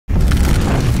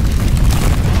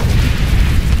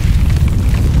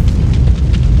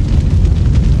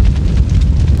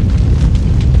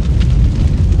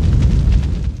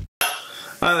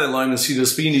Hi, Loy Machedo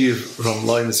speaking to you from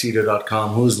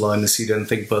loymachedo.com. Who's Loy Machedo and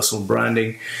Think Personal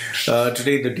Branding.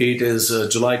 Today the date is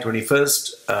July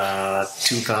 21st,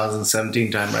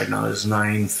 2017. Time right now is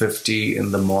 9:50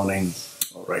 in the morning.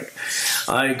 All right.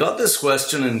 I got this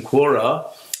question in Quora.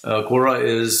 Quora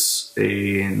is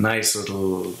a nice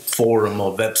little forum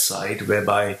or website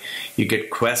whereby you get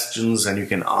questions and you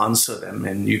can answer them,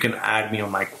 and you can add me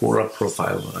on my Quora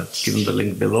profile. I've given the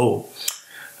link below.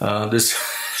 This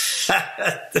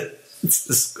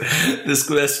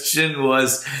question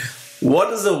was,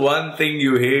 what is the one thing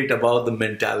you hate about the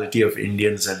mentality of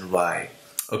Indians and why?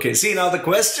 Okay, see, now the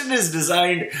question is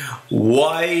designed,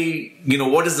 why,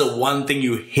 what is the one thing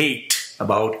you hate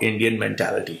about Indian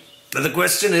mentality? Now the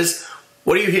question is,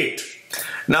 what do you hate?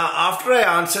 Now, after I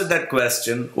answered that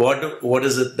question, what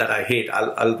is it that I hate?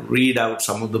 I'll read out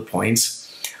some of the points.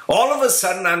 All of a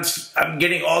sudden, I'm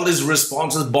getting all these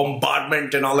responses,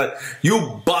 bombardment and all that.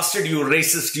 You bastard, you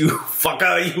racist, you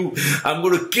fucker, I'm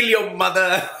going to kill your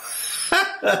mother.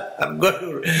 I'm going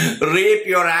to rape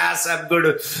your ass. I'm going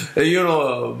to,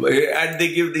 and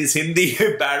they give these Hindi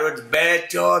bad words,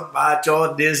 bechod,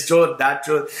 machod, this chod, that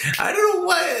chod. I don't know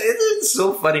why, it's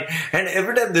so funny. And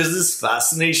every time there's this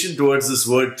fascination towards this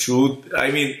word truth.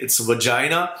 I mean, it's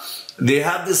vagina. They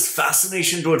have this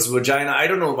fascination towards vagina. I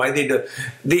don't know why they do.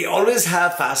 They always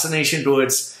have fascination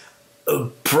towards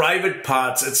private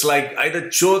parts. It's like either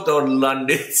chot or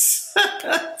lundis.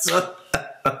 So,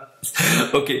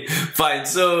 okay, fine.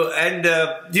 So, and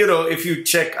if you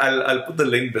check, I'll put the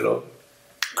link below.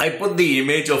 I put the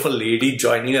image of a lady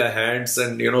joining her hands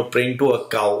and praying to a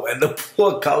cow, and the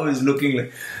poor cow is looking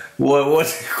like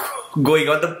what's going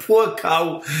on. The poor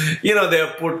cow, they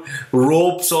have put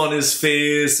ropes on his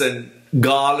face and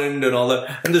garland and all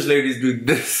that, and this lady is doing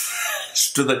this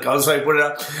to the cow. So I put it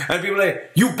up, and people are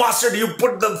like, "You bastard! You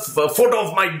put the photo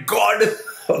of my God."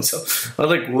 So I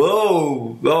was like,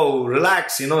 whoa,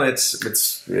 relax.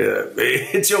 It's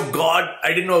your God. I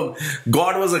didn't know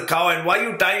God was a cow. And why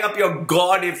are you tying up your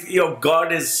God if your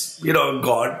God is,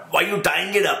 God? Why are you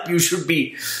tying it up? You should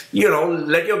be,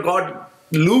 let your God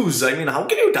loose. I mean, how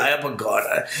can you tie up a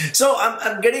God? So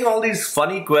I'm getting all these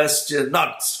funny questions,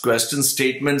 not question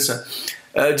statements,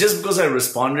 just because I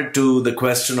responded to the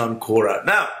question on Quora.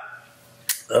 Now,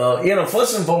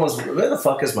 first and foremost, where the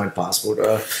fuck is my passport?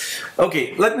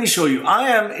 Okay, let me show you. I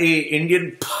am a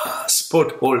Indian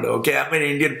passport holder. Okay, I'm an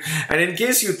Indian. And in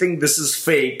case you think this is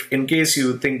fake,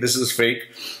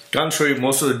 can't show you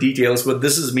most of the details, but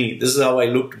this is me. This is how I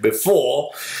looked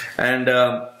before. And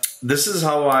this is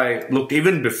how I looked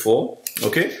even before.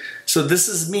 Okay, so this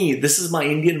is me. This is my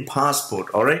Indian passport.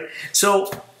 All right.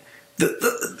 So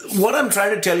what I'm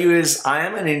trying to tell you is I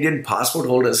am an Indian passport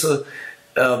holder. So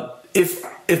if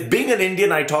being an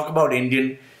Indian, I talk about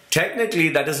Indian, technically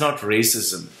that is not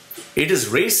racism. It is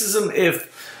racism if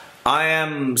I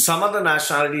am some other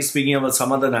nationality speaking about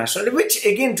some other nationality, which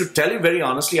again, to tell you very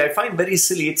honestly, I find very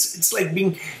silly. It's like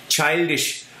being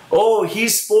childish. Oh, he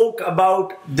spoke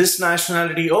about this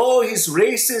nationality. Oh, he's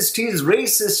racist. He's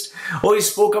racist. Oh, he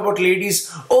spoke about ladies.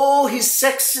 Oh, he's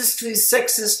sexist. He's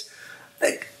sexist.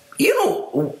 Like,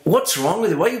 what's wrong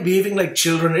with it? Why are you behaving like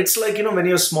children? It's like, when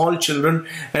you're small children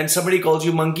and somebody calls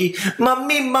you monkey.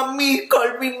 Mummy,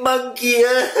 call me monkey.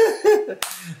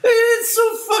 It's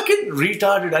so fucking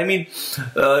retarded. I mean,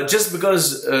 just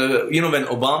because, when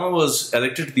Obama was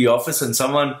elected to the office and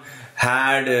someone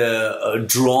had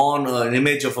drawn an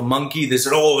image of a monkey, they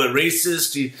said, oh, a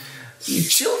racist.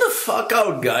 Chill the fuck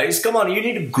out, guys. Come on, you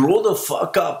need to grow the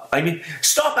fuck up. I mean,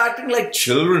 stop acting like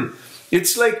children.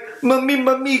 It's like,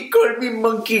 mummy, call me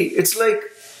monkey. It's like,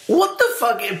 what the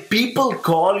fuck? People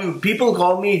call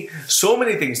me so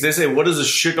many things. They say, what is the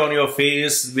shit on your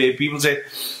face? People say,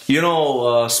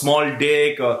 small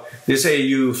dick. Or they say,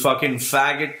 you fucking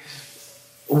faggot.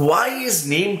 Why is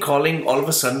name calling all of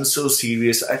a sudden so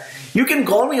serious? You can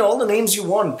call me all the names you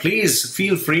want. Please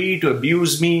feel free to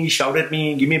abuse me, shout at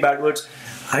me, give me bad words.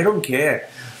 I don't care.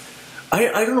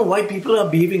 I don't know why people are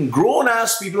behaving,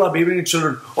 grown-ass people are behaving with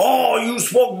children. Oh, you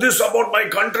spoke this about my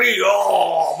country.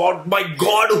 Oh, about my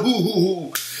God.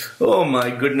 Oh my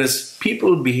goodness.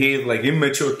 People behave like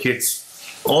immature kids.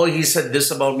 Oh, he said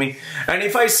this about me. And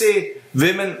if I say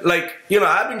women, like,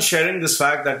 I've been sharing this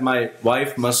fact that my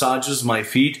wife massages my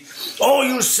feet. Oh,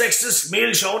 you sexist,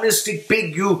 male chauvinistic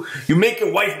pig. You make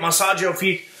your wife massage your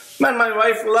feet. Man, my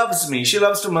wife loves me. She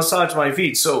loves to massage my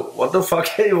feet. So what the fuck?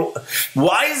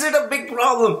 Why is it a big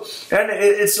problem? And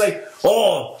it's like,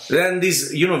 oh, then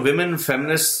these, you know, women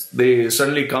feminists, they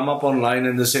suddenly come up online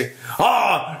and they say,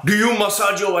 ah, do you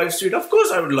massage your wife's feet? Of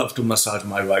course I would love to massage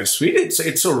my wife's feet.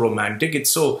 It's so romantic.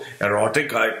 It's so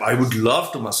erotic. I would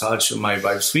love to massage my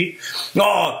wife's feet.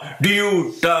 Oh, do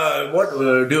you,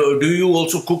 do you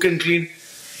also cook and clean?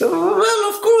 Well,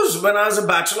 of course, when I was a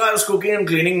bachelor, I was cooking and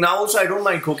cleaning. Now also, I don't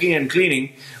mind cooking and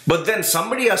cleaning. But then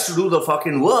somebody has to do the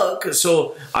fucking work.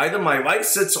 So either my wife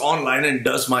sits online and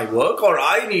does my work, or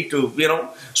I need to, you know.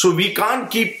 So we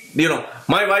can't keep, you know,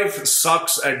 my wife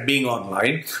sucks at being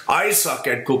online. I suck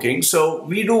at cooking. So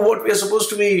we do what we're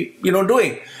supposed to be, you know,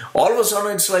 doing. All of a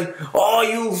sudden, it's like, oh,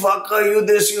 you fucker, you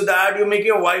this, you that, you make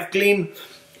your wife clean.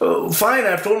 Fine,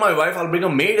 I've told my wife I'll bring a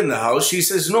maid in the house. She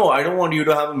says, no, I don't want you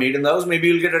to have a maid in the house. Maybe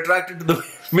you'll get attracted to the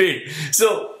maid.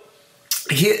 So,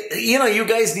 you know, you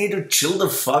guys need to chill the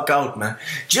fuck out, man.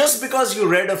 Just because you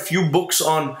read a few books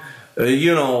on,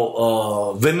 you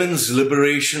know, women's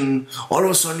liberation, all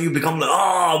of a sudden you become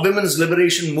like, women's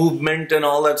liberation movement and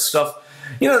all that stuff.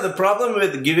 You know, the problem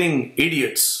with giving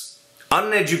idiots,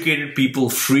 uneducated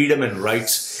people freedom and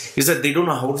rights is that they don't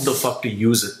know how the fuck to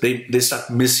use it. They start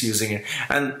misusing it.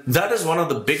 And that is one of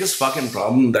the biggest fucking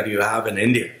problems that you have in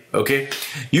India, okay?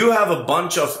 You have a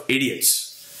bunch of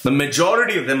idiots. The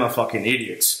majority of them are fucking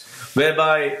idiots,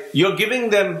 whereby you're giving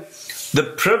them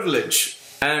the privilege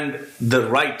and the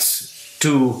rights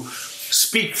to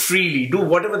speak freely, do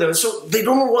whatever they want. So they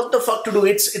don't know what the fuck to do.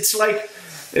 It's like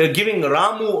giving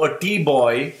Ramu, a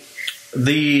T-boy,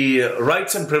 the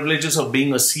rights and privileges of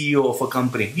being a CEO of a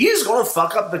company. He is going to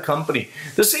fuck up the company.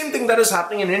 The same thing that is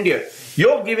happening in India.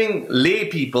 You're giving lay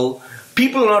people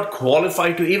not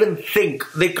qualified to even think.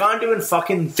 They can't even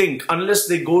fucking think unless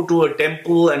they go to a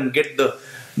temple and get the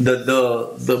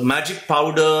magic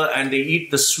powder and they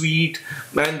eat the sweet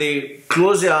and they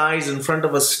close their eyes in front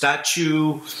of a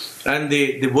statue and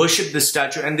they worship the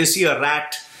statue and they see a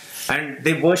rat and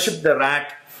they worship the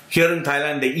rat. Here in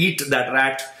Thailand, they eat that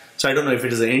rat. So I don't know if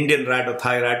it is an Indian rat or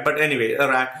Thai rat, but anyway, a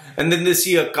rat. And then they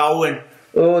see a cow and,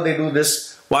 oh, they do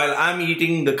this while I'm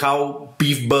eating the cow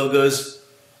beef burgers.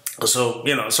 So,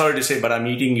 you know, sorry to say, but I'm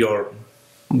eating your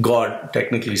God,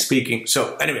 technically speaking.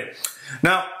 So anyway,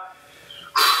 now,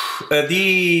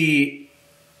 see,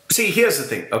 here's the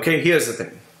thing, okay? Here's the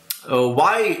thing.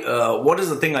 What is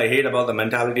the thing I hate about the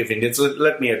mentality of Indians? So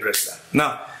let me address that.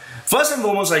 Now, first and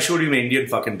foremost, I showed you my Indian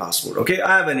fucking passport, okay?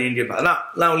 I have an Indian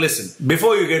passport. Now listen,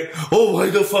 before you get, oh, why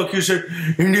the fuck you said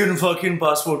Indian fucking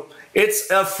passport? It's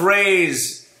a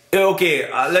phrase. Okay,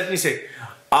 let me say,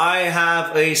 I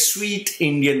have a sweet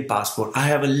Indian passport. I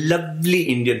have a lovely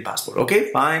Indian passport,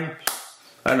 okay? Fine.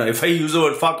 I don't know, if I use the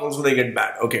word fuck also they get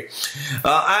bad, okay?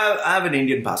 I have an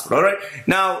Indian passport, all right?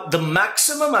 Now, the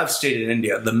maximum I've stayed in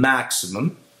India, the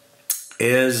maximum,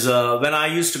 is when I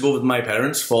used to go with my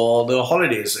parents for the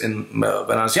holidays when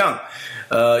I was young.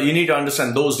 You need to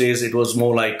understand those days it was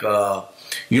more like,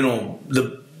 you know,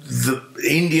 the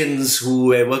Indians who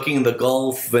were working in the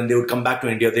Gulf, when they would come back to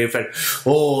India, they felt,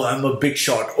 oh, I'm a big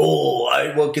shot. Oh,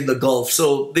 I work in the Gulf.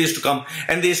 So they used to come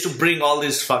and they used to bring all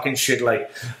this fucking shit like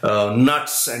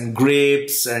nuts and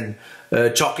grapes and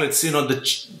chocolates, you know, the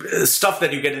stuff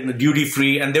that you get in the duty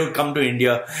free, and they would come to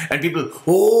India and people,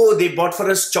 oh, they bought for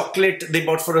us chocolate, they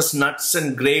bought for us nuts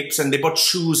and grapes, and they bought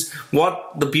shoes.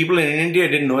 What the people in India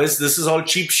didn't know is this is all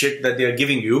cheap shit that they are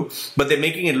giving you, but they're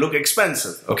making it look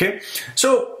expensive, okay?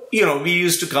 So, you know, we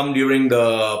used to come during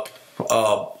the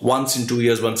once in 2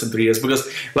 years, once in 3 years, because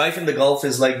life in the Gulf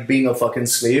is like being a fucking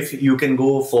slave. You can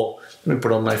go for, let me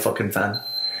put on my fucking fan.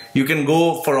 You can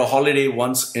go for a holiday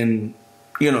once in,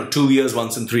 you know, 2 years,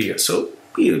 once in 3 years. So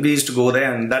we used to go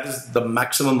there, and that is the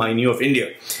maximum I knew of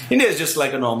India. India is just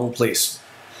like a normal place.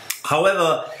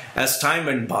 However, as time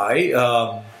went by,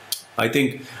 I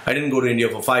think I didn't go to India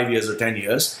for 5 years or 10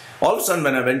 years. All of a sudden,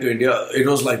 when I went to India, it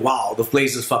was like, wow, the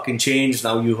place has fucking changed.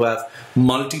 Now you have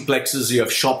multiplexes, you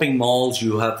have shopping malls,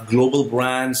 you have global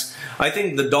brands. I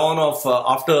think the dawn of,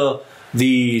 after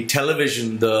the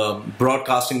television, the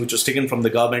broadcasting which was taken from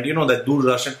the government, you know, that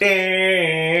Doordarshan,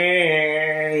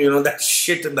 you know, that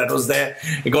shit that was there,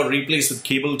 it got replaced with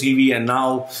cable TV, and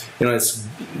now, you know, it's,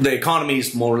 the economy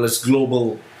is more or less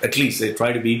global, at least they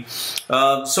try to be.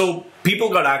 So people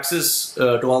got access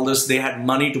to all this. They had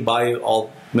money to buy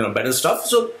all, you know, better stuff.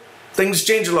 So things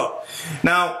change a lot.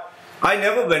 Now, I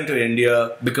never went to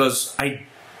India because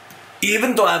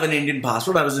even though I have an Indian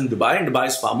passport, I was in Dubai, and Dubai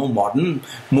is far more modern,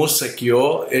 more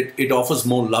secure. It offers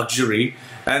more luxury.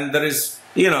 And there is,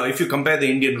 you know, if you compare the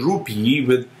Indian rupee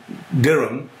with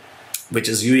dirham, which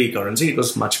is UAE currency, it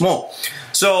was much more.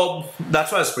 So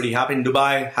that's why I was pretty happy in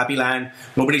Dubai, happy land.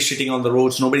 Nobody's shitting on the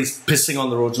roads, nobody's pissing on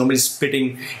the roads, nobody's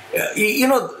spitting. You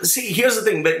know, see, here's the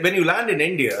thing: when you land in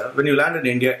India,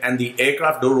 and the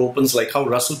aircraft door opens, like how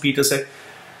Russell Peters said,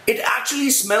 it actually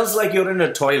smells like you're in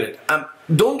a toilet.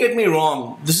 Don't get me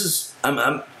wrong.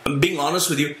 I'm being honest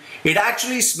with you. It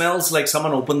actually smells like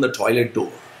someone opened the toilet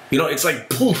door. You know, it's like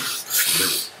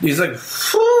poof. He's like,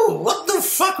 what the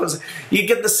fuck was it? You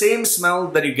get the same smell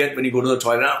that you get when you go to the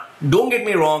toilet. Now, don't get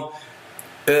me wrong.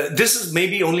 This is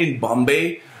maybe only in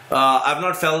Bombay. I've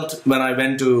not felt when I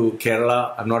went to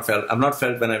Kerala. I've not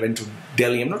felt when I went to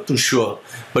Delhi. I'm not too sure.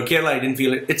 But Kerala, I didn't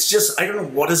feel it. It's just, I don't know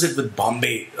what is it with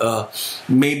Bombay.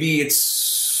 Maybe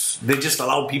it's, they just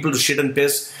allow people to shit and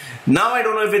piss. Now I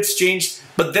don't know if it's changed.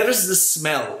 But there is this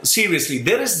smell. Seriously,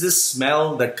 there is this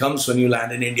smell that comes when you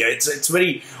land in India. It's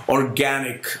very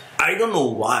organic. I don't know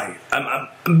why.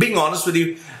 I'm being honest with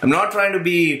you. I'm not trying to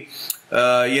be,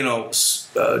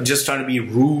 just trying to be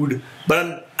rude.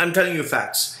 But I'm telling you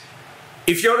facts.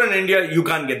 If you're in India, you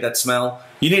can't get that smell.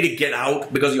 You need to get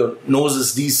out because your nose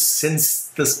is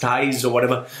desensitized or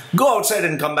whatever. Go outside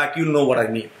and come back. You'll know what I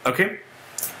mean. Okay?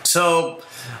 So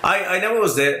I never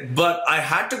was there, but I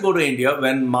had to go to India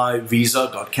when my visa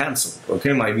got cancelled.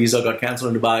 Okay, my visa got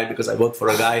cancelled in Dubai because I worked for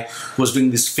a guy who was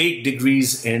doing these fake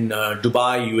degrees in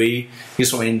Dubai, UAE. He's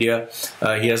from India.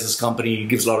 He has this company. He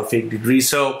gives a lot of fake degrees.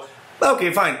 So,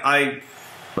 okay, fine. I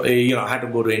had to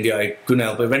go to India. I couldn't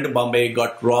help it. I went to Bombay,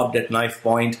 got robbed at knife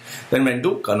point, then went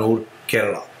to Kannur,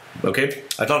 Kerala. Okay,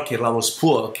 I thought Kerala was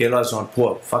poor. Kerala is not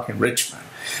poor. Fucking rich, man.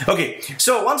 Okay,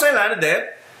 so once I landed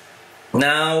there,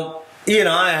 now,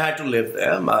 I had to live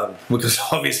there because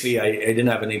obviously I didn't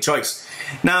have any choice.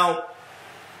 Now,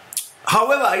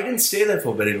 however, I didn't stay there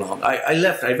for very long. I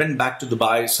left. I went back to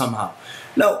Dubai somehow.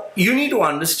 Now, you need to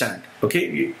understand,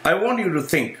 okay? I want you to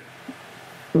think,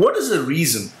 what is the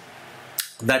reason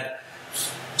that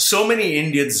so many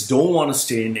Indians don't want to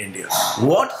stay in India?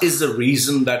 What is the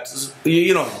reason that,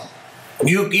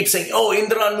 you keep saying, oh,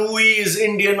 Indra Nui is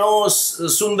Indian, oh,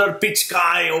 Sundar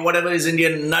Pichkai or whatever is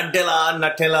Indian,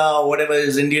 Natella or whatever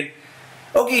is Indian.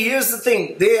 Okay, here's the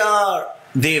thing. They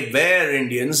were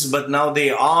Indians, but now they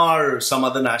are some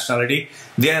other nationality.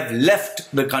 They have left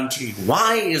the country.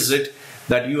 Why is it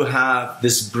that you have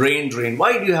this brain drain?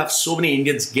 Why do you have so many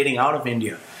Indians getting out of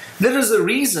India? There is a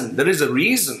reason. There is a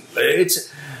reason.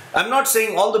 I'm not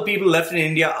saying all the people left in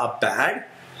India are bad.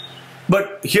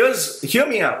 But hear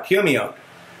me out.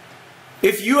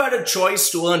 If you had a choice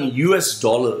to earn US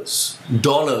dollars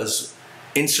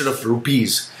instead of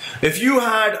rupees, if you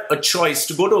had a choice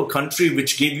to go to a country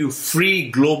which gave you free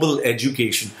global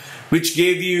education, which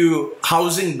gave you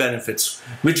housing benefits,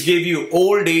 which gave you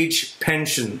old age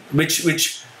pension, which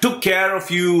took care of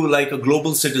you like a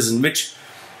global citizen, which,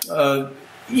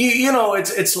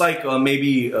 it's like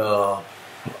maybe, I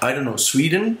don't know,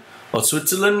 Sweden or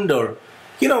Switzerland or,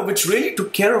 which really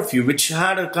took care of you, which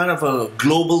had a kind of a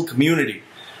global community,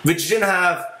 which didn't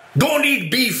have, don't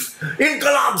eat beef,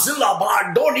 Inqilab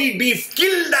Zindabad, don't eat beef,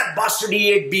 kill that bastard,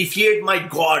 he ate beef, he ate my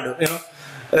God,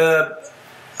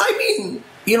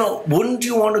 wouldn't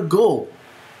you want to go?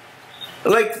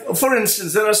 Like, for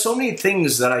instance, there are so many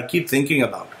things that I keep thinking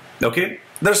about, okay?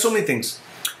 There are so many things.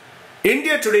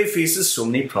 India today faces so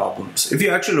many problems. If you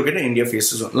actually look at it, India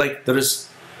faces, like, there is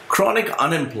chronic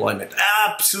unemployment,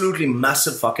 absolutely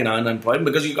massive fucking unemployment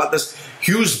because you got this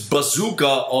huge bazooka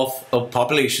of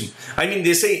population. I mean,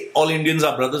 they say all Indians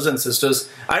are brothers and sisters.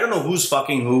 I don't know who's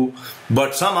fucking who,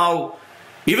 but somehow,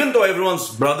 even though everyone's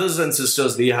brothers and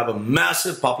sisters, they have a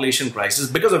massive population crisis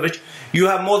because of which you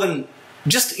have more than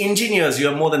just engineers. You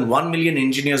have more than 1 million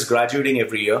engineers graduating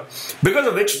every year, because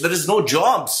of which there is no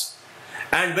jobs.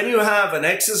 And when you have an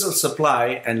excess of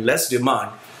supply and less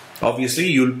demand, obviously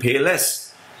you'll pay less.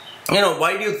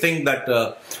 Why do you think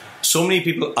that so many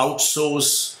people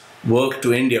outsource work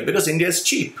to India? Because India is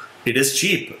cheap. It is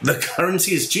cheap. The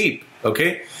currency is cheap.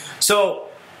 Okay? So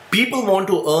people want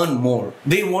to earn more.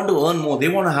 They want to earn more. They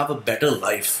want to have a better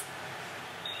life.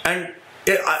 And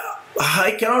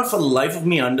I cannot for the life of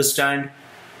me understand,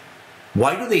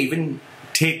 why do they even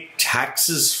take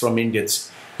taxes from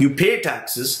Indians? You pay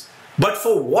taxes, but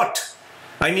for what?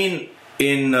 I mean,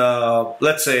 in,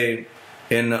 let's say,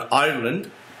 in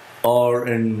Ireland, or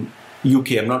in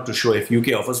UK, I'm not too sure if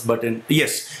UK offers, but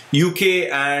yes, UK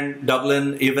and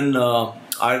Dublin, even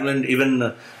Ireland,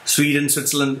 even Sweden,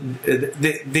 Switzerland,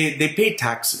 they pay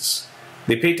taxes.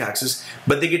 They pay taxes,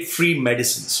 but they get free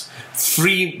medicines,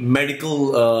 free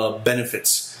medical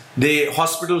benefits.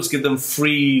 Hospitals give them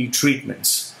free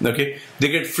treatments. Okay, they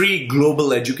get free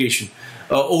global education.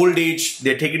 old age,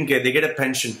 they're taken care, they get a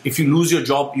pension. If you lose your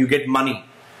job, you get money.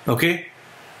 Okay?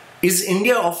 Is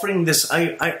India offering this?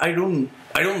 I don't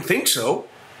think so.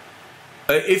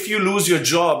 If you lose your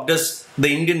job, does the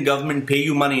Indian government pay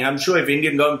you money? I'm sure if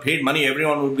Indian government paid money,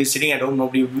 everyone would be sitting at home,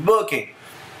 nobody would be working.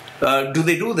 Do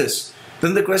they do this?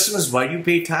 Then the question is, why do you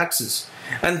pay taxes?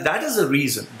 And that is the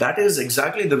reason. That is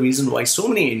exactly the reason why so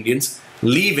many Indians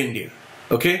leave India.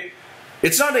 Okay?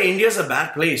 It's not that India is a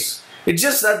bad place. It's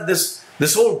just that this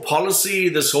whole policy,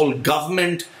 this whole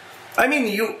government. I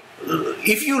mean,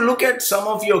 if you look at some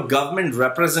of your government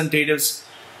representatives,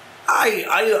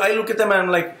 I look at them and I'm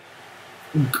like,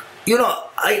 you know,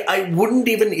 I wouldn't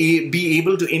even be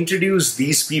able to introduce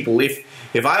these people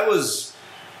if I was,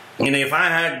 you know, if I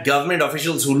had government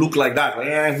officials who look like that,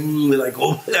 like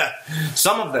oh yeah,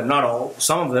 some of them, not all,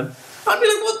 some of them, I'd be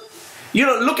like, what? You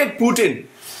know, look at Putin,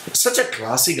 such a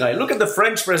classy guy. Look at the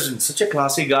French president, such a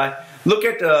classy guy. Look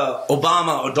at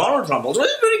Obama or Donald Trump, also a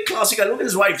very classy guy. Look at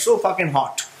his wife, so fucking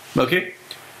hot. Okay.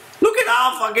 Look at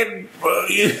our fucking,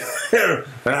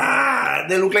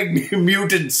 they look like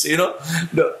mutants, you know.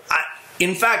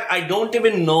 In fact, I don't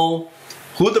even know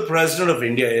who the president of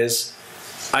India is.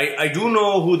 I do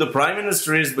know who the prime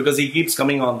minister is because he keeps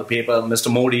coming on the paper, Mr.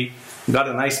 Modi. Got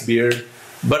a nice beard.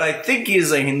 But I think he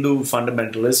is a Hindu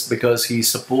fundamentalist because he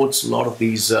supports a lot of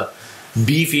these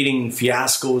beef-eating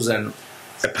fiascos and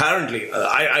apparently,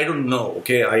 I don't know,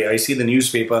 okay, I see the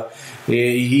newspaper,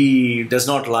 he does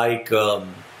not like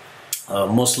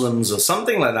Muslims or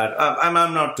something like that.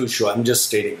 I'm not too sure, I'm just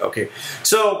stating, okay.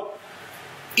 So,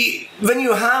 when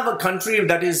you have a country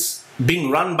that is being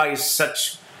run by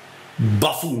such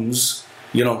buffoons,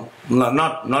 you know,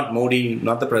 not Modi,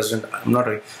 not the president, I'm not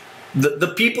right,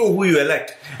 the people who you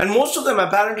elect, and most of them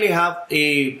apparently have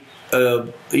a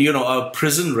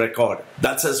prison record.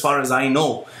 That's as far as I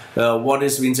know what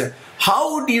is being said.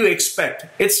 How do you expect?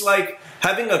 It's like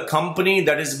having a company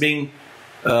that is being,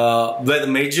 where the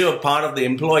major part of the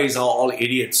employees are all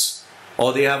idiots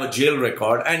or they have a jail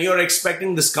record and you're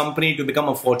expecting this company to become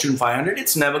a Fortune 500.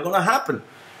 It's never going to happen.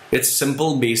 It's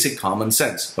simple, basic common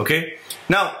sense. Okay.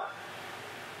 Now,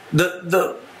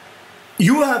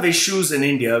 you have issues in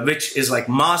India, which is like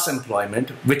mass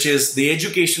employment, which is the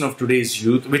education of today's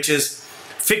youth, which is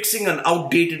fixing an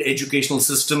outdated educational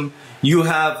system. You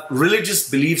have religious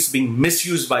beliefs being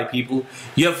misused by people.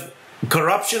 You have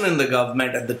corruption in the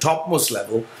government at the topmost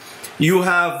level. You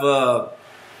have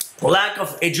lack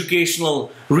of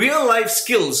educational, real life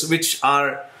skills, which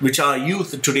our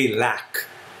youth today lack.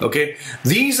 Okay,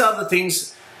 these are the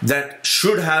things that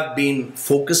should have been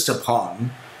focused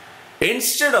upon.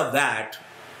 Instead of that,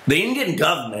 the Indian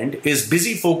government is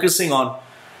busy focusing on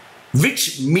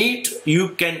which meat you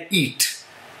can eat.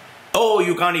 Oh,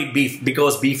 you can't eat beef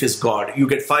because beef is God. You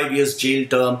get 5 years jail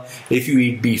term if you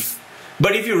eat beef.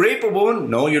 But if you rape a woman,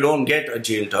 no, you don't get a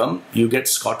jail term. You get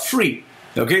scot-free.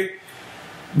 Okay?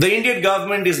 The Indian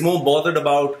government is more bothered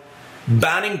about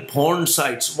banning porn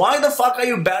sites. Why the fuck are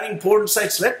you banning porn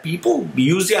sites? Let people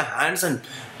use their hands and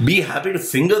be happy to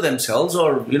finger themselves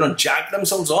or, you know, jack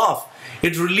themselves off.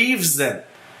 It relieves them.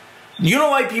 You know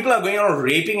why people are going around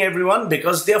raping everyone?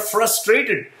 Because they are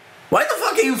frustrated. Why the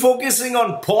fuck are you focusing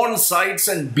on porn sites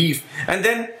and beef? And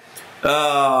then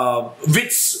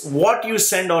what you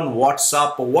send on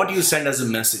WhatsApp or what you send as a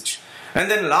message.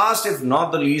 And then last, if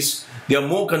not the least, they are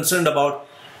more concerned about,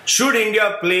 should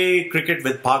India play cricket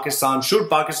with Pakistan?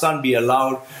 Should Pakistan be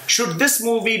allowed? Should this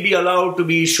movie be allowed to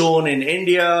be shown in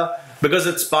India because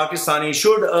it's Pakistani?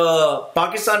 Should a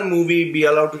Pakistani movie be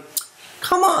allowed to...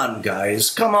 Come on,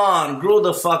 guys. Come on. Grow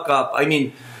the fuck up. I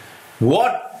mean,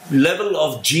 what level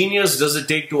of genius does it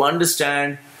take to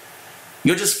understand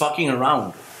you're just fucking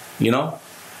around, you know?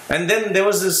 And then there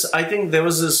was this, I think there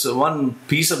was this one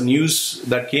piece of news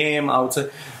that came out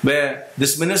where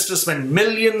this minister spent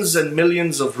millions and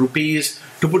millions of rupees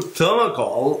to put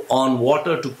thermocol on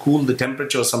water to cool the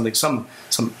temperature or something, some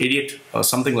idiot or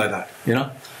something like that, you know?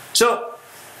 So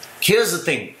here's the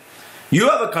thing. You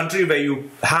have a country where you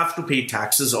have to pay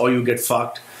taxes or you get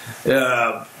fucked.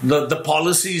 The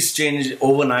policies change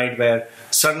overnight where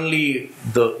suddenly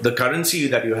the currency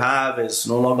that you have is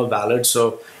no longer valid.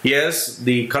 So yes,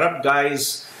 the corrupt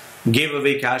guys gave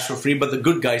away cash for free, but the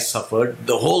good guys suffered.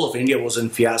 The whole of India was in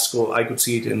fiasco. I could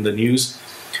see it in the news.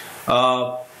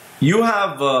 You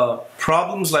have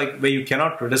problems like where you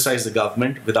cannot criticize the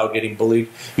government without getting bullied.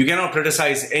 You cannot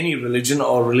criticize any religion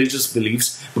or religious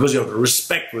beliefs because you have to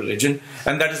respect religion.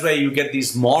 And that is where you get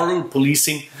these moral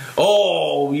policing.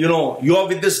 Oh, you know, you are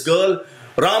with this girl.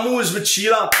 Ramu is with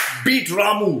Sheila. Beat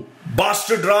Ramu.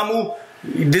 Bastard Ramu.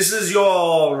 This is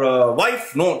your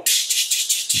wife? No.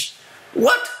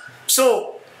 What?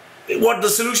 So, What the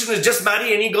solution is, just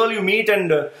marry any girl you meet,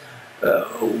 and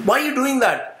why are you doing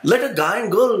that? Let a guy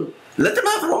and girl, let them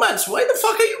have romance. Why the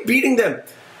fuck are you beating them?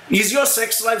 Is your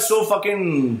sex life so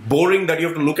fucking boring that you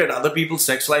have to look at other people's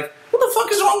sex life? What the fuck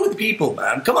is wrong with people,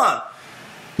 man? Come on.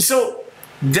 So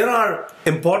there are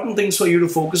important things for you to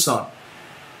focus on,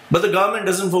 but the government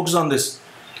doesn't focus on this.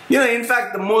 You know, in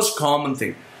fact, the most common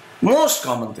thing,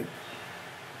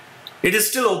 it is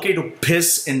still okay to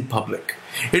piss in public.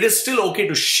 It is still okay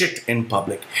to shit in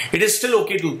public. It is still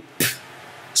okay to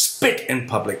spit in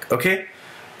public, okay?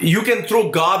 You can throw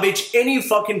garbage any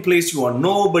fucking place you want.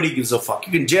 Nobody gives a fuck.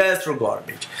 You can just throw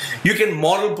garbage. You can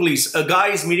moral police. A guy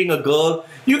is meeting a girl.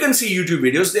 You can see YouTube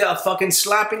videos. They are fucking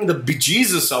slapping the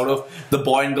bejesus out of the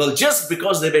boy and girl just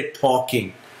because they were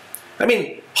talking. I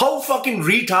mean, how fucking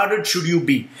retarded should you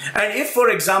be? And if, for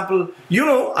example, you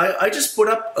know, I just put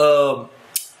up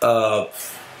a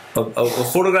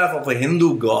photograph of a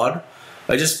Hindu god.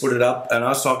 I just put it up and I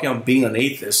was talking about being an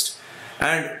atheist.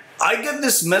 And I get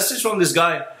this message from this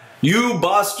guy, you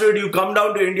bastard, you come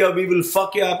down to India, we will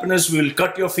fuck your happiness, we will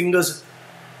cut your fingers.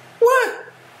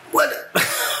 What?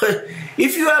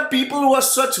 If you have people who are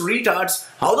such retards,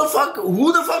 who the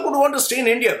fuck would want to stay in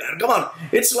India, man? Come on.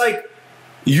 It's like,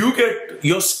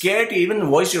 you're scared to even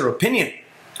voice your opinion.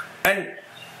 And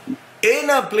in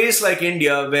a place like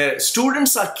India, where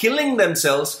students are killing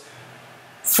themselves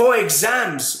for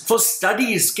exams, for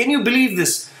studies, can you believe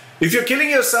this? If you're killing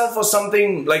yourself for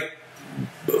something like,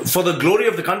 for the glory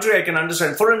of the country, I can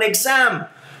understand. For an exam,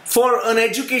 for an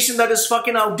education that is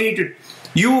fucking outdated,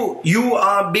 you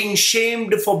are being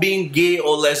shamed for being gay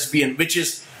or lesbian, which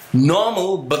is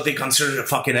normal, but they consider it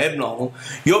fucking abnormal.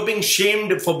 You're being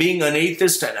shamed for being an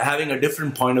atheist and having a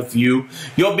different point of view.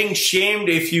 You're being shamed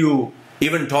if you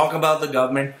even talk about the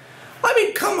government. I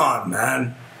mean, come on,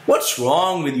 man. What's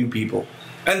wrong with you people?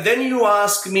 And then you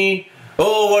ask me,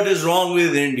 oh, what is wrong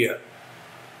with India?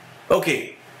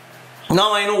 Okay,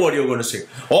 now I know what you're going to say.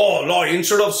 Oh, Loy,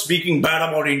 instead of speaking bad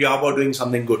about India, how about doing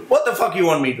something good? What the fuck you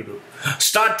want me to do?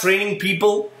 Start training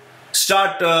people,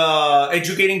 start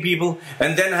educating people,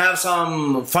 and then have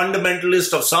some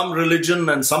fundamentalist of some religion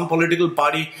and some political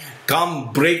party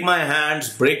come break my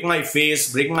hands, break my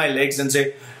face, break my legs and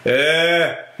say,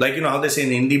 like you know how they say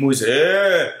in Hindi movies,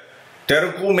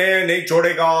 terku mein nahi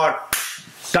chodega,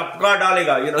 tapka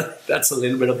dalega. You know, that's a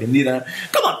little bit of Hindi there.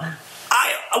 Come on.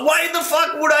 Why the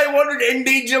fuck would I want to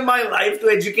endanger my life to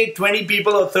educate 20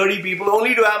 people or 30 people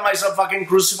only to have myself fucking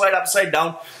crucified upside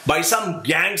down by some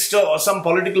gangster or some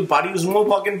political party who's more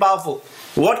fucking powerful?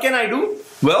 What can I do?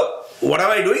 Well, what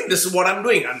am I doing? This is what I'm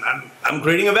doing. I'm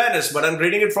creating awareness, but I'm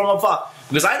creating it from afar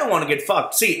because I don't want to get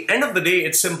fucked. See, end of the day,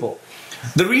 it's simple.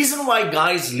 The reason why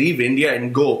guys leave India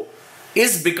and go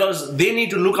is because they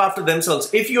need to look after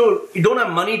themselves. If you don't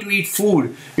have money to eat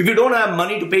food, if you don't have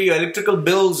money to pay your electrical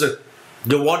bills,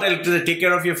 the water, electricity, take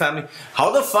care of your family,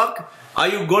 how the fuck are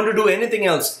you going to do anything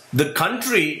else? The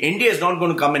country, India, is not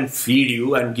going to come and feed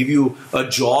you and give you a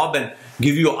job and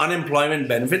give you unemployment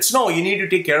benefits. No, you need to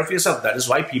take care of yourself. That is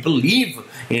why people leave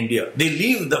India. They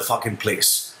leave the fucking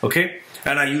place. Okay?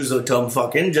 And I use the term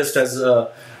fucking just as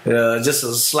a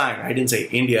slang. I didn't say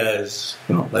India is,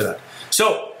 you know, like that.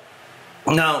 So,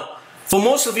 now, for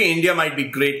most of you, India might be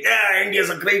great. Yeah, India is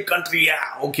a great country. Yeah,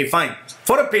 okay, fine.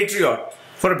 For a patriot,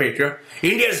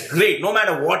 India is great. No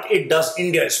matter what it does,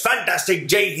 India is fantastic.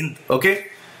 Jai Hind. Okay?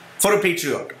 For a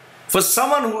patriot. For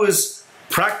someone who is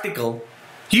practical,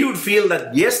 he would feel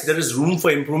that yes, there is room for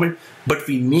improvement, but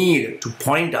we need to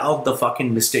point out the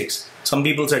fucking mistakes. Some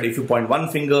people said if you point one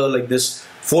finger like this,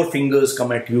 4 fingers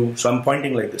come at you. So I'm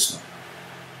pointing like this now.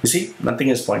 You see? Nothing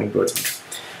is pointing towards me.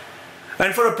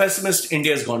 And for a pessimist,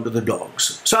 India has gone to the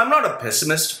dogs. So I'm not a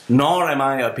pessimist, nor am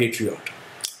I a patriot.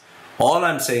 All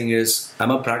I'm saying is, I'm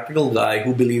a practical guy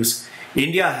who believes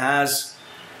India has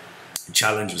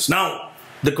challenges. Now,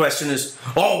 the question is,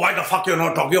 oh, why the fuck you're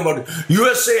not talking about it?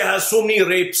 USA has so many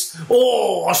rapes.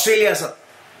 Oh, Australia has a...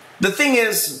 The thing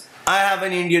is, I have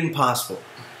an Indian passport.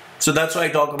 So that's why I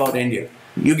talk about India.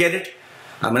 You get it?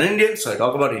 I'm an Indian, so I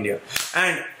talk about India.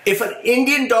 And if an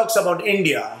Indian talks about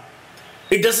India,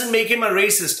 it doesn't make him a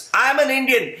racist. I'm an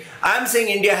Indian. I'm saying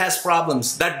India has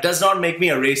problems. That does not make me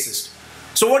a racist.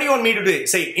 So what do you want me to do?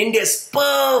 Say, India is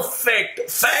perfect,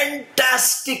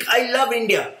 fantastic, I love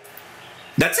India.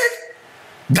 That's it?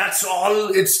 That's all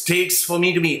it takes for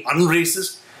me to be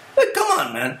unracist? Like, come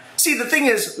on, man. See, the thing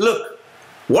is, look,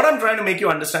 what I'm trying to make you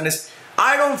understand is,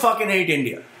 I don't fucking hate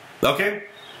India, okay?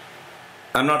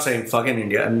 I'm not saying fucking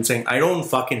India, I'm saying I don't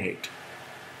fucking hate.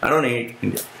 I don't hate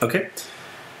India, okay?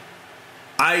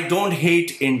 I don't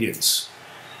hate Indians.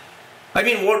 I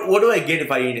mean, what do I get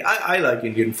if I eat? I like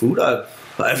Indian food.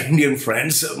 I have Indian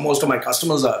friends. Most of my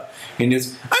customers are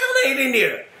Indians. I don't hate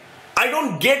India. I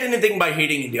don't get anything by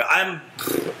hating India.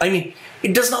 I mean,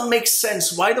 it does not make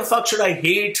sense. Why the fuck should I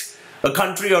hate a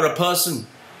country or a person?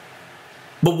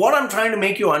 But what I'm trying to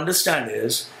make you understand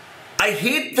is, I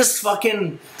hate this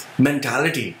fucking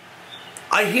mentality.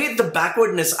 I hate the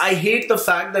backwardness. I hate the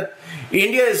fact that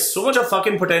India is so much of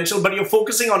fucking potential, but you're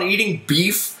focusing on eating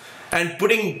beef and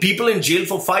putting people in jail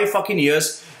for 5 fucking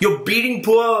years. You're beating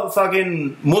poor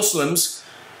fucking Muslims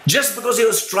just because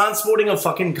you're transporting a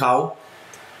fucking cow.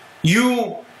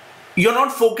 You're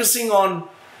not focusing on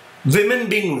women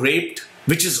being raped,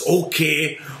 which is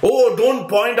okay. Oh, don't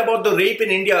point about the rape in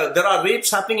India. There are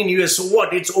rapes happening in US. So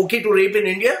what? It's okay to rape in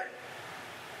India?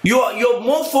 You're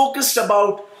more focused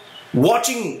about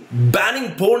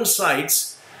banning porn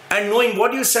sites and knowing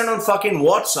what you send on fucking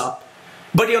WhatsApp,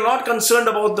 but you're not concerned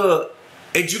about the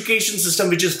education system,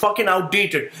 which is fucking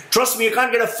outdated. Trust me, you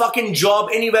can't get a fucking job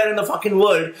anywhere in the fucking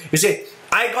world. You say,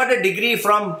 I got a degree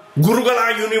from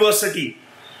Gurugala University,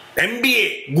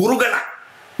 MBA, Gurugala.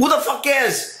 Who the fuck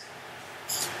cares?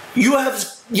 You have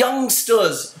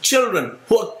youngsters, children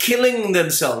who are killing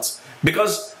themselves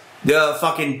because their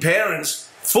fucking parents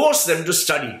force them to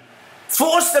study.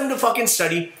 Force them to fucking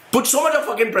study. Put so much of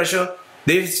fucking pressure.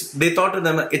 They thought to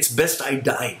them, it's best I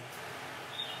die.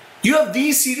 You have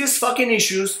these serious fucking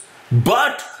issues,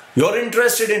 but you're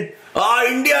interested in,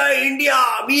 India, India,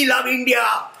 we love India.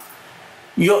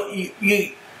 You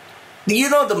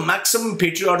know the maximum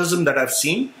patriotism that I've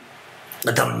seen?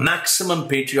 The maximum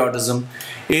patriotism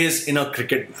is in a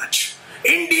cricket match.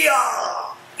 India,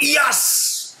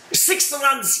 yes! 6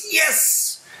 runs,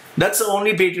 yes! That's the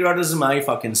only patriotism I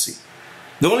fucking see.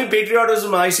 The only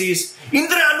patriotism I see is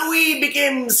Indira Nui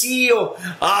became CEO.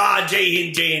 Jai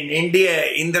Hind, Jai Hind. India,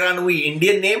 Indira Nui,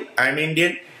 Indian name, I'm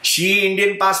Indian. She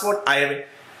Indian passport, I have it.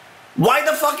 Why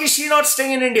the fuck is she not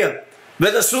staying in India?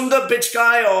 Whether Sundar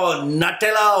Pichai or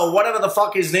Nutella or whatever the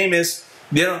fuck his name is,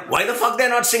 why the fuck they're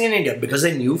not staying in India? Because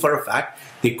they knew for a fact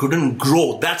they couldn't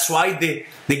grow. That's why they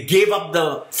gave up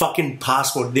the fucking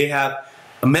passport. They have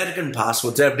American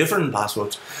passports, they have different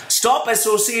passports. Stop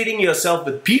associating yourself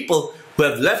with people who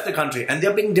have left the country and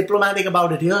they're being diplomatic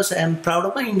about it. Yes, I'm proud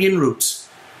of my Indian roots.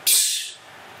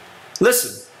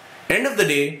 Listen, end of the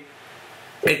day,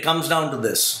 it comes down to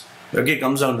this. Okay, it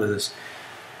comes down to this.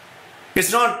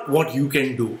 It's not what you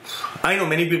can do. I know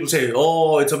many people say,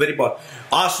 oh, it's a very part.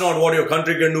 Ask not what your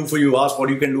country can do for you. Ask what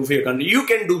you can do for your country. You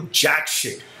can do jack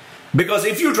shit. Because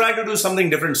if you try to do something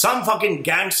different, some fucking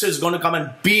gangster is going to come and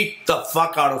beat the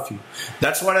fuck out of you.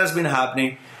 That's what has been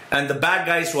happening. And the bad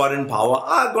guys who are in power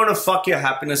are going to fuck your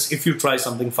happiness if you try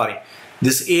something funny.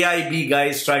 This AIB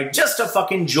guys tried just a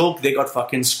fucking joke. They got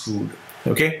fucking screwed.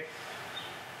 Okay?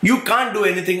 You can't do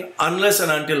anything unless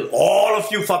and until all of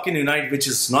you fucking unite, which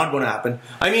is not going to happen.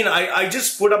 I mean, I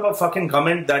just put up a fucking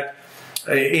comment that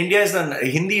Hindi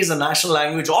is a national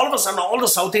language. All of a sudden, all the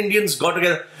South Indians got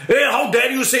together. Hey, how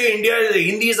dare you say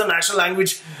Hindi is a national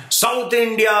language? South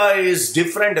India is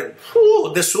different.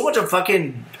 Whew, there's so much of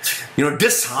fucking,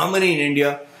 disharmony in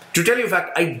India. To tell you a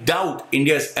fact, I doubt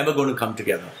India is ever going to come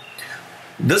together.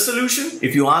 The solution,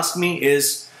 if you ask me,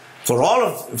 is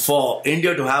for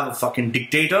India to have a fucking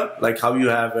dictator, like how you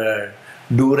have a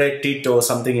Duretit or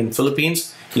something in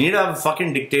Philippines. You need to have a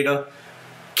fucking dictator.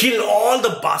 Kill all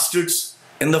the bastards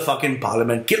in the fucking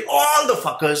parliament. Kill all the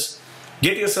fuckers.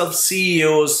 Get yourself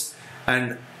CEOs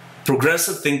and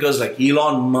progressive thinkers like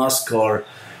Elon Musk or,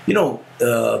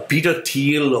 Peter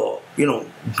Thiel or,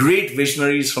 great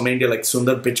visionaries from India like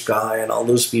Sundar Pichai and all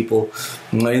those people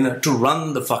to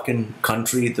run the fucking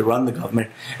country, to run the government.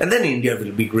 And then India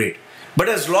will be great. But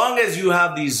as long as you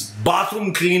have these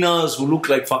bathroom cleaners who look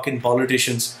like fucking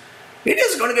politicians,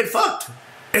 India's going to get fucked.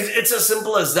 It's as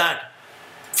simple as that.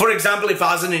 For example, if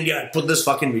I was in India, I'd put this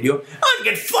fucking video, I'd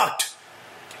get fucked.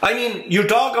 I mean, you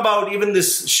talk about even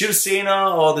this Shiv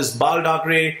Sena or this Bal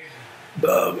Thackeray.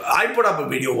 I put up a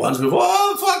video once before.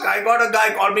 Oh, fuck, I got a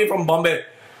guy called me from Bombay.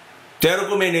 Tere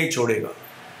ko main nahi chodega.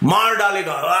 Maar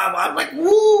dalega. I'm like,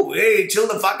 woo, hey, chill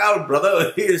the fuck out,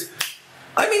 brother.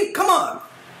 I mean, come on.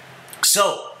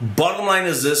 So, bottom line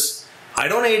is this. I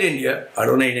don't hate India. I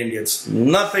don't hate Indians.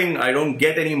 Nothing. I don't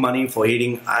get any money for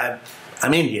hating.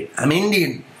 I'm Indian. I'm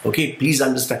Indian. Okay, please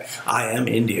understand. I am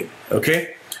Indian.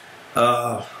 Okay?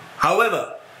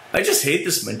 However, I just hate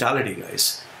this mentality,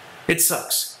 guys. It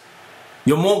sucks.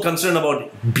 You're more concerned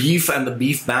about beef and the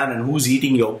beef man and who's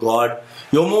eating your god.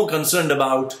 You're more concerned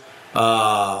about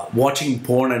watching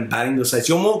porn and banning those sites.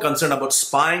 You're more concerned about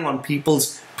spying on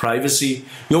people's privacy.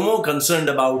 You're more concerned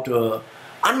about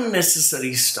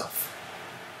unnecessary stuff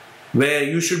where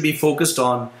you should be focused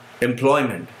on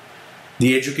employment,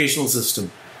 the educational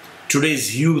system,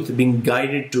 today's youth being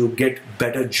guided to get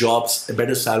better jobs,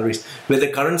 better salaries, where the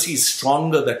currency is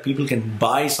stronger, that people can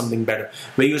buy something better,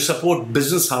 where you support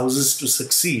business houses to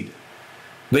succeed,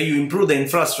 where you improve the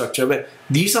infrastructure, where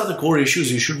these are the core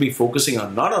issues you should be focusing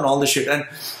on, not on all the shit. And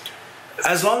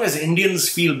as long as Indians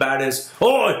feel bad as,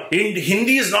 oh,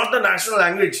 Hindi is not the national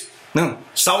language. No,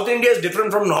 South India is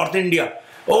different from North India.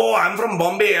 Oh, I'm from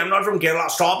Bombay, I'm not from Kerala.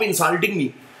 Stop insulting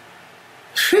me.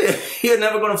 You're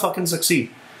never going to fucking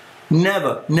succeed.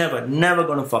 Never, never, never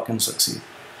going to fucking succeed.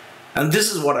 And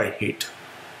this is what I hate.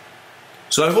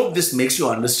 So I hope this makes you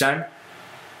understand.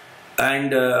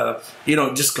 And, you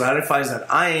know, just clarifies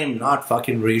that I am not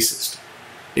fucking racist.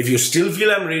 If you still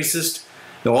feel I'm racist,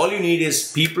 then all you need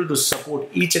is people to support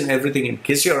each and everything and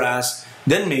kiss your ass.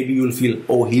 Then maybe you'll feel,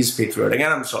 oh, he's patriotic.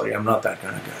 Again, I'm sorry, I'm not that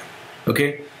kind of guy.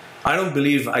 Okay? I don't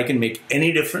believe I can make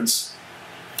any difference.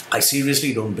 I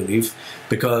seriously don't believe,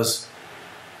 because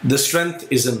the strength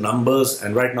is in numbers,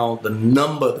 and right now the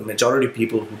majority of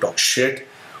people who talk shit,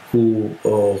 who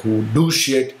do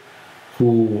shit,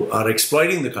 who are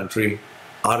exploiting the country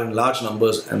are in large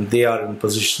numbers, and they are in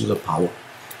positions of power.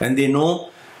 And they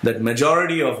know that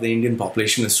majority of the Indian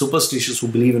population is superstitious, who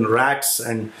believe in rats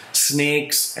and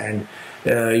snakes and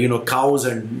you know, cows,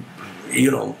 and you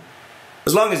know,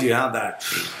 as long as you have that,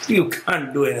 you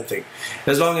can't do anything.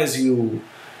 As long as you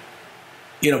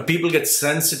know, people get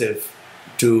sensitive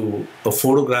to a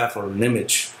photograph or an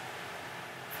image,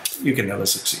 you can never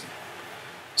succeed.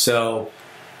 So,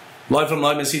 Loy from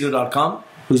LoyMachedo.com.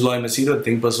 Who's Loy Machedo?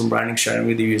 Think Personal Branding, sharing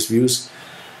with you his views.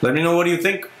 Let me know what you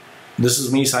think. This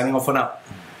is me signing off for now.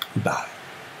 Bye.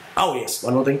 Oh yes,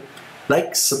 one more thing.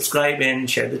 Like, subscribe and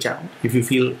share the channel if you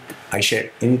feel I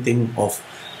shared anything of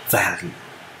value.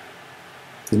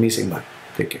 This is me saying bye.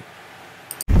 Take care.